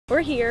We're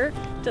here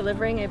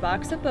delivering a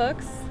box of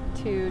books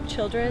to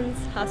Children's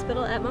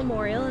Hospital at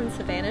Memorial in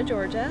Savannah,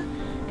 Georgia,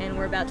 and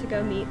we're about to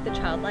go meet the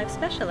child life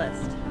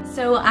specialist.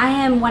 So I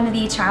am one of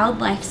the child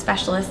life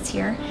specialists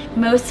here.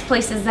 Most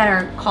places that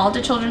are called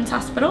a children's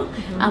hospital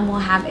will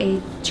have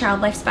a child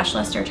life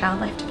specialist or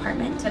child life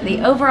department. But the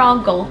overall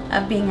goal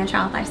of being a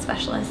child life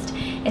specialist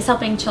is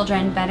helping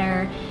children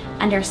better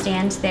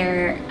understand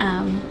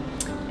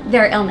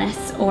their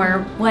illness or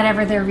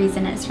whatever their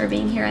reason is for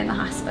being here in the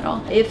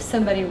hospital. If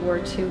somebody were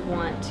to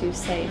want to,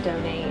 say,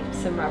 donate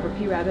some Robert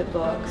P. Rabbit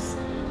books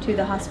to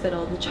the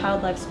hospital, the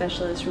child life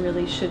specialist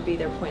really should be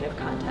their point of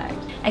contact.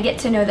 I get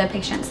to know the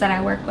patients that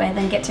I work with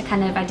and get to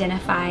kind of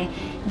identify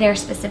their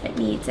specific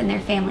needs and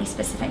their family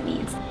specific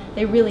needs.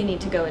 They really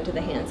need to go into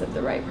the hands of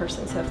the right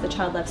person. So if the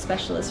child life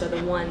specialists are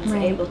the ones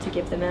able to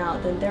give them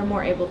out, then they're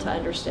more able to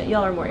understand,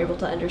 y'all are more able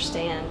to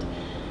understand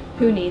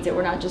who needs it.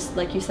 We're not just,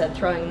 like you said,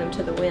 throwing them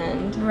to the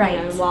wind. Right.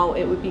 You know, while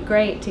it would be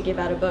great to give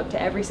out a book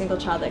to every single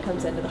child that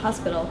comes into the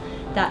hospital,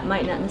 that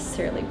might not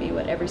necessarily be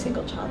what every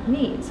single child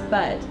needs.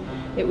 But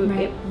it would.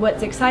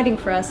 What's exciting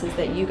for us is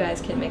that you guys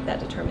can make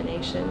that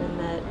determination, and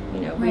that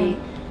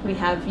we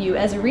have you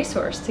as a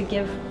resource to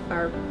give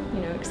our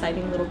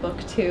exciting little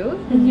book to,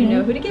 and you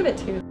know who to give it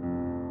to.